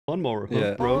One more, huh,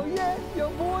 Yeah. bro. Oh yeah, your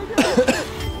boy.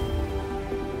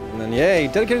 And then yay,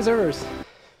 dedicated servers.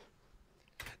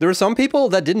 There were some people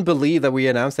that didn't believe that we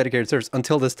announced dedicated servers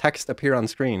until this text appeared on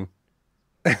screen.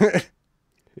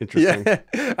 Interesting. Yeah,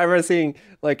 I remember seeing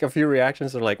like a few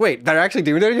reactions. They're like, "Wait, they're actually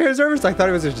doing dedicated servers? I thought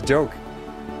it was just a joke."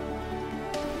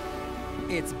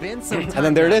 It's been some time. And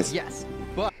then there it now, is. Yes,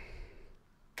 but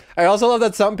I also love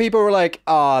that some people were like,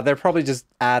 "Ah, they're probably just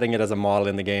adding it as a model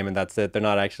in the game, and that's it. They're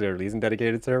not actually releasing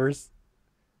dedicated servers."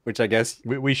 Which I guess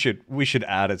We should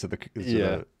add it to the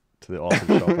Yeah. to the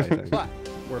awesome shop, I think. but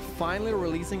we're finally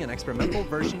releasing an experimental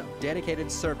version of dedicated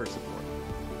server support.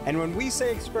 And when we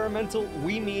say experimental,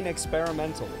 we mean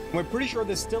experimental. We're pretty sure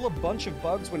there's still a bunch of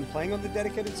bugs when playing on the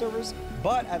dedicated servers,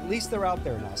 but at least they're out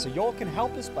there now. So y'all can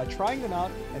help us by trying them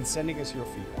out and sending us your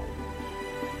feedback.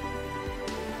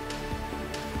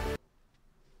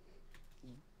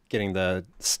 getting the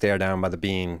stare down by the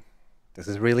bean. This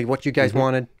is really what you guys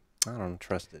wanted? I don't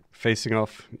trust it. Facing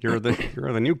off, you're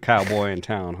the new cowboy in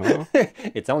town, huh?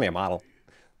 It's only a model.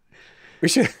 We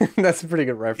should. That's a pretty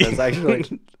good reference,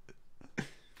 actually.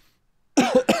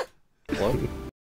 Hello?